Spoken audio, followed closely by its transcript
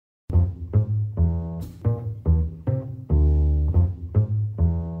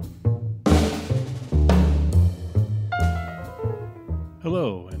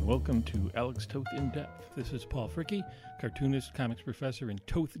Hello, and welcome to Alex Toth In Depth. This is Paul Fricke, cartoonist, comics professor, and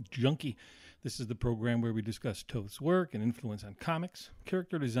Toth junkie. This is the program where we discuss Toth's work and influence on comics,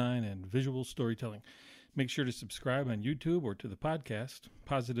 character design, and visual storytelling. Make sure to subscribe on YouTube or to the podcast.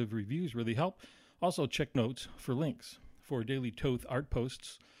 Positive reviews really help. Also, check notes for links. For daily Toth art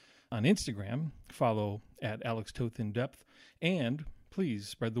posts on Instagram, follow at Alex Toth In Depth, and please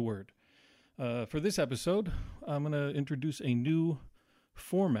spread the word. For this episode, I'm going to introduce a new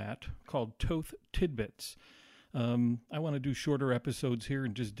format called Toth Tidbits. I want to do shorter episodes here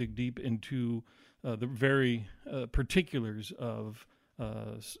and just dig deep into the very particulars of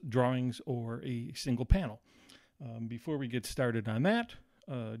drawings or a single panel. Before we get started on that,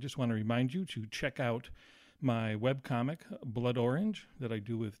 I just want to remind you to check out my webcomic, Blood Orange, that I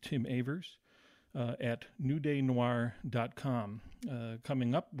do with Tim Avers at newdaynoir.com.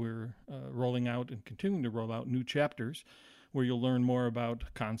 Coming up, we're rolling out and continuing to roll out new chapters where you'll learn more about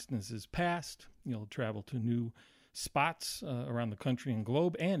Constance's past. You'll travel to new spots around the country and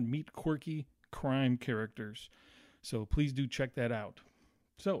globe and meet quirky crime characters. So please do check that out.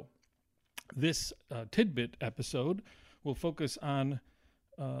 So this tidbit episode will focus on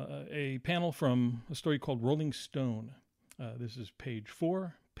a panel from a story called Rolling Stone. This is page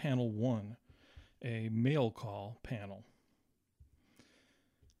 4, panel 1, a mail call panel.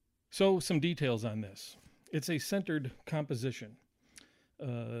 So some details on this. It's a centered composition.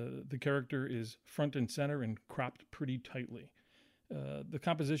 The character is front and center and cropped pretty tightly. The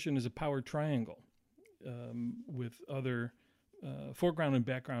composition is a power triangle with other foreground and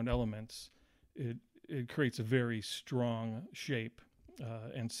background elements. It creates a very strong shape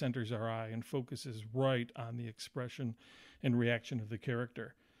and centers our eye and focuses right on the expression and reaction of the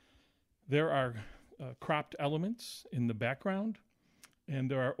character. There are cropped elements in the background,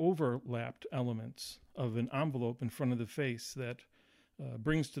 and there are overlapped elements of an envelope in front of the face that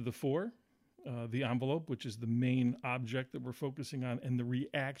brings to the fore the envelope, which is the main object that we're focusing on, and the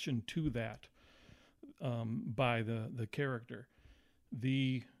reaction to that by the character.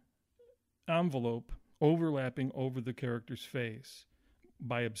 The envelope overlapping over the character's face,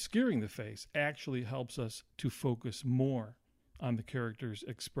 by obscuring the face, actually helps us to focus more on the character's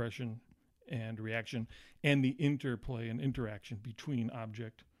expression and reaction and the interplay and interaction between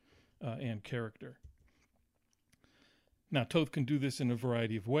object and character. Now, Toth can do this in a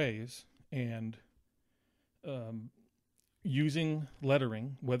variety of ways, and using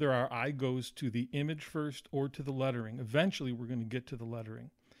lettering, whether our eye goes to the image first or to the lettering, eventually we're going to get to the lettering.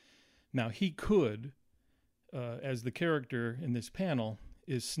 Now, he could, as the character in this panel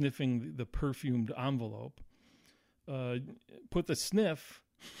is sniffing the perfumed envelope, put the sniff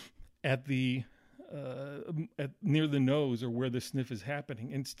at the near the nose or where the sniff is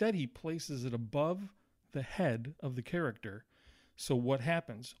happening. Instead, he places it above the head of the character. So what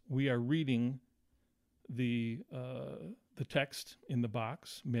happens? We are reading the text in the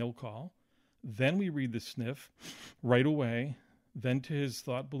box, mail call. Then we read the sniff right away. Then to his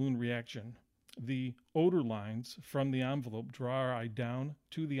thought balloon reaction. The odor lines from the envelope draw our eye down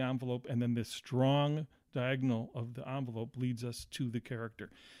to the envelope, and then this strong diagonal of the envelope leads us to the character.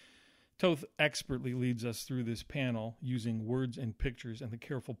 Toth expertly leads us through this panel using words and pictures and the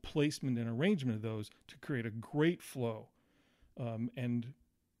careful placement and arrangement of those to create a great flow and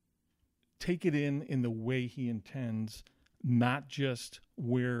take it in the way he intends, not just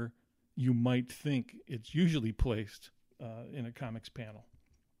where you might think it's usually placed in a comics panel.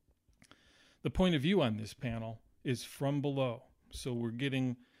 The point of view on this panel is from below, so we're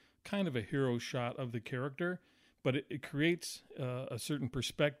getting kind of a hero shot of the character, but it creates a certain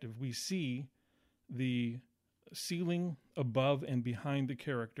perspective. We see the ceiling above and behind the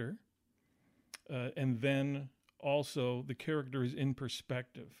character, and then also the character is in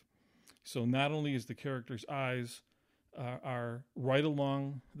perspective. So not only is the character's eyes are right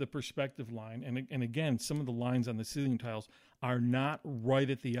along the perspective line, and again, some of the lines on the ceiling tiles are not right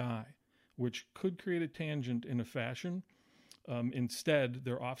at the eye, which could create a tangent in a fashion. Instead,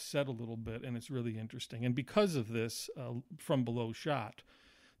 they're offset a little bit, and it's really interesting. And because of this from below shot,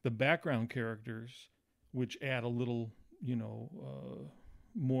 the background characters, which add a little,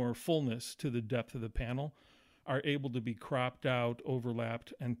 more fullness to the depth of the panel, are able to be cropped out,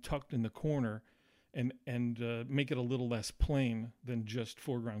 overlapped, and tucked in the corner, and make it a little less plain than just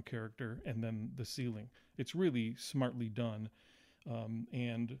foreground character and then the ceiling. It's really smartly done,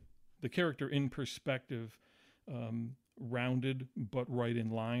 and the character in perspective, rounded but right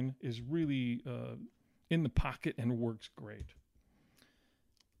in line, is really in the pocket and works great.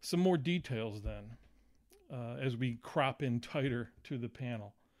 Some more details then as we crop in tighter to the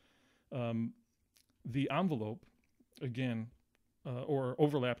panel. The envelope, again, or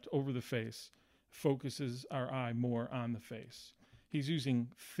overlapped over the face focuses our eye more on the face. He's using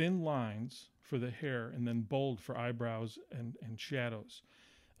thin lines for the hair and then bold for eyebrows and shadows,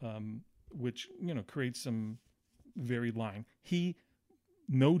 which, creates some varied line. He,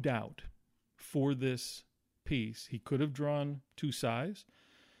 no doubt, for this piece, he could have drawn two sides,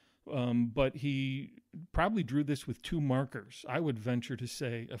 but he probably drew this with two markers. I would venture to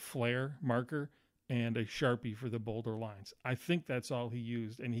say a flare marker and a Sharpie for the bolder lines. I think that's all he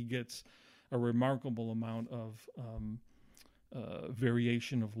used, and he gets a remarkable amount of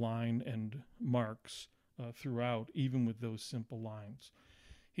variation of line and marks throughout, even with those simple lines.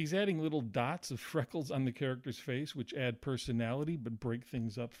 He's adding little dots of freckles on the character's face, which add personality but break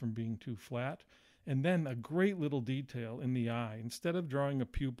things up from being too flat. And then a great little detail in the eye. Instead of drawing a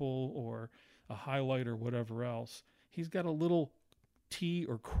pupil or a highlight or whatever else, he's got a little T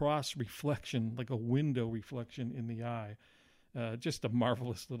or cross reflection, like a window reflection in the eye. Just a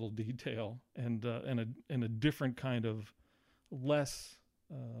marvelous little detail and a different kind of less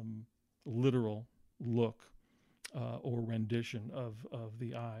literal look or rendition of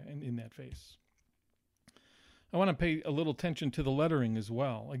the eye and in that face. I want to pay a little attention to the lettering as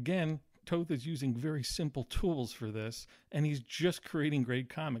well. Again, Toth is using very simple tools for this, and he's just creating great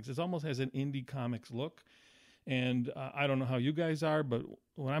comics. It almost has an indie comics look. And I don't know how you guys are, but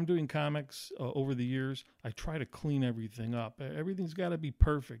when I'm doing comics over the years, I try to clean everything up. Everything's got to be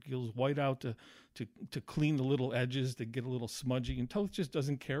perfect. You'll white out to clean the little edges that get a little smudgy, and Toth just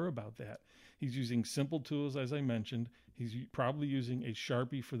doesn't care about that. He's using simple tools, as I mentioned. He's probably using a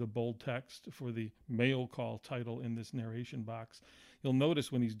Sharpie for the bold text for the mail call title in this narration box. You'll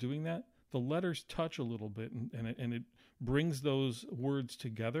notice when he's doing that, the letters touch a little bit, and it brings those words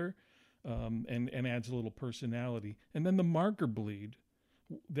together. And adds a little personality. And then the marker bleed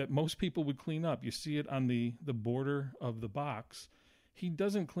that most people would clean up. You see it on the border of the box. He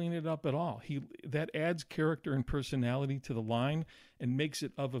doesn't clean it up at all. That adds character and personality to the line and makes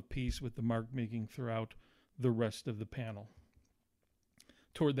it of a piece with the mark making throughout the rest of the panel.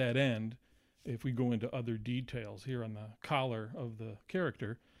 Toward that end, if we go into other details here on the collar of the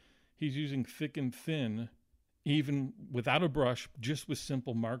character, he's using thick and thin, even without a brush, just with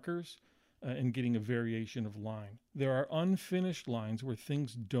simple markers. And getting a variation of line. There are unfinished lines where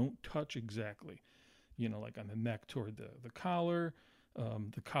things don't touch exactly, like on the neck toward the collar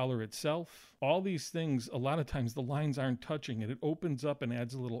itself. All these things, a lot of times the lines aren't touching, and it opens up and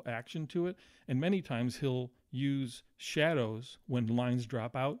adds a little action to it. And many times he'll use shadows when lines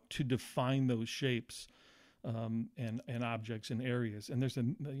drop out to define those shapes and objects and areas. And there's a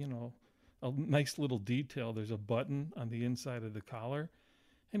nice little detail. There's a button on the inside of the collar.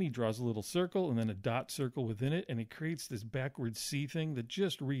 And he draws a little circle and then a dot circle within it, and he creates this backwards C thing that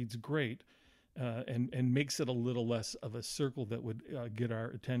just reads great and makes it a little less of a circle that would get our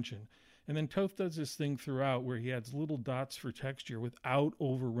attention. And then Toth does this thing throughout where he adds little dots for texture without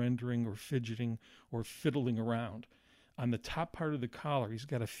over-rendering or fidgeting or fiddling around. On the top part of the collar, he's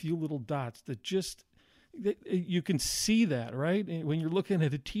got a few little dots that just... You can see that, right? When you're looking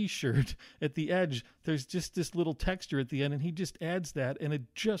at a T-shirt at the edge, there's just this little texture at the end, and he just adds that, and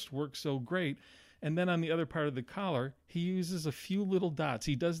it just works so great. And then on the other part of the collar, he uses a few little dots.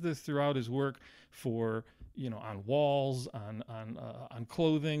 He does this throughout his work for, on walls, on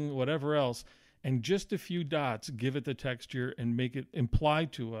clothing, whatever else, and just a few dots give it the texture and make it imply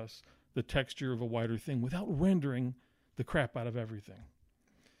to us the texture of a wider thing without rendering the crap out of everything.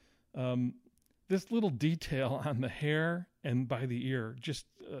 This little detail on the hair and by the ear just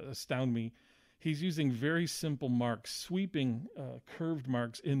astound me. He's using very simple marks, sweeping curved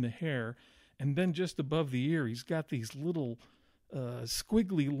marks in the hair, and then just above the ear, he's got these little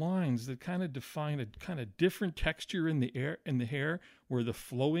squiggly lines that kind of define a kind of different texture in the hair, where the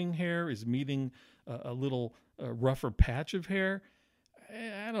flowing hair is meeting a little rougher patch of hair.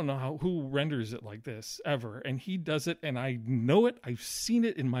 I don't know who renders it like this ever, and he does it, and I know it. I've seen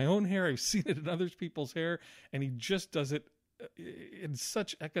it in my own hair. I've seen it in other people's hair, and he just does it in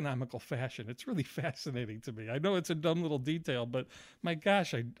such economical fashion. It's really fascinating to me. I know it's a dumb little detail, but my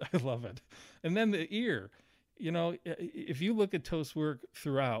gosh, I love it. And then the ear. If you look at Toth's work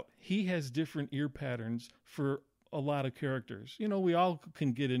throughout, he has different ear patterns for a lot of characters. We all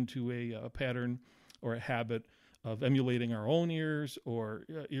can get into a pattern or a habit of emulating our own ears or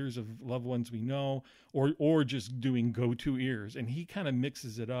ears of loved ones we know, or just doing go-to ears. And he kind of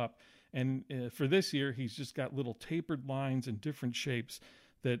mixes it up. And for this ear, he's just got little tapered lines and different shapes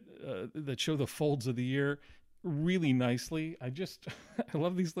that show the folds of the ear really nicely. I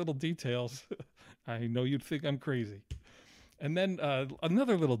love these little details. I know you'd think I'm crazy. And then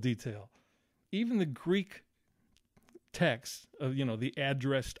another little detail. Even the Greek text of, the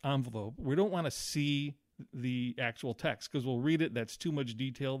addressed envelope. We don't want to see the actual text because we'll read it. That's too much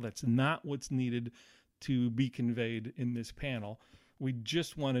detail. That's not what's needed to be conveyed in this panel. We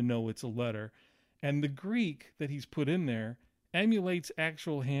just want to know it's a letter. And the Greek that he's put in there emulates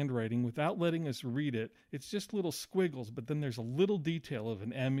actual handwriting without letting us read it. It's just little squiggles, but then there's a little detail of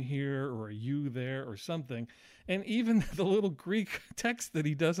an M here or a U there or something. And even the little Greek text that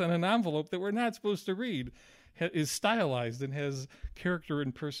he does on an envelope that we're not supposed to read is stylized and has character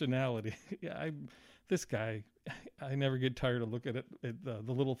and personality. This guy, I never get tired of looking at the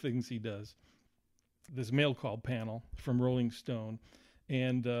little things he does. This mail call panel from Rolling Stone.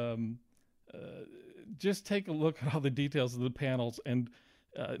 And just take a look at all the details of the panels, and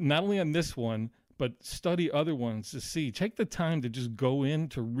not only on this one, but study other ones to see. Take the time to just go in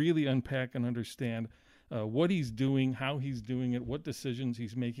to really unpack and understand what he's doing, how he's doing it, what decisions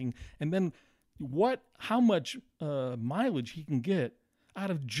he's making, and then how much mileage he can get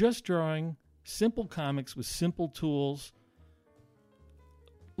out of just drawing simple comics with simple tools.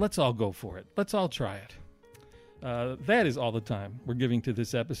 Let's all go for it. Let's all try it. That is all the time we're giving to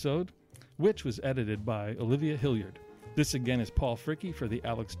this episode, which was edited by Olivia Hilliard. This again is Paul Fricke for the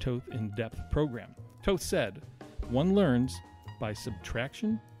Alex Toth In-Depth program. Toth said, "One learns by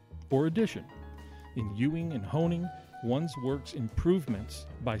subtraction or addition. In hewing and honing, one's work's improvements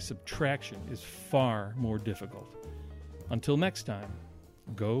by subtraction is far more difficult. Until next time,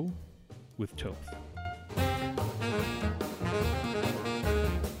 go with Toth."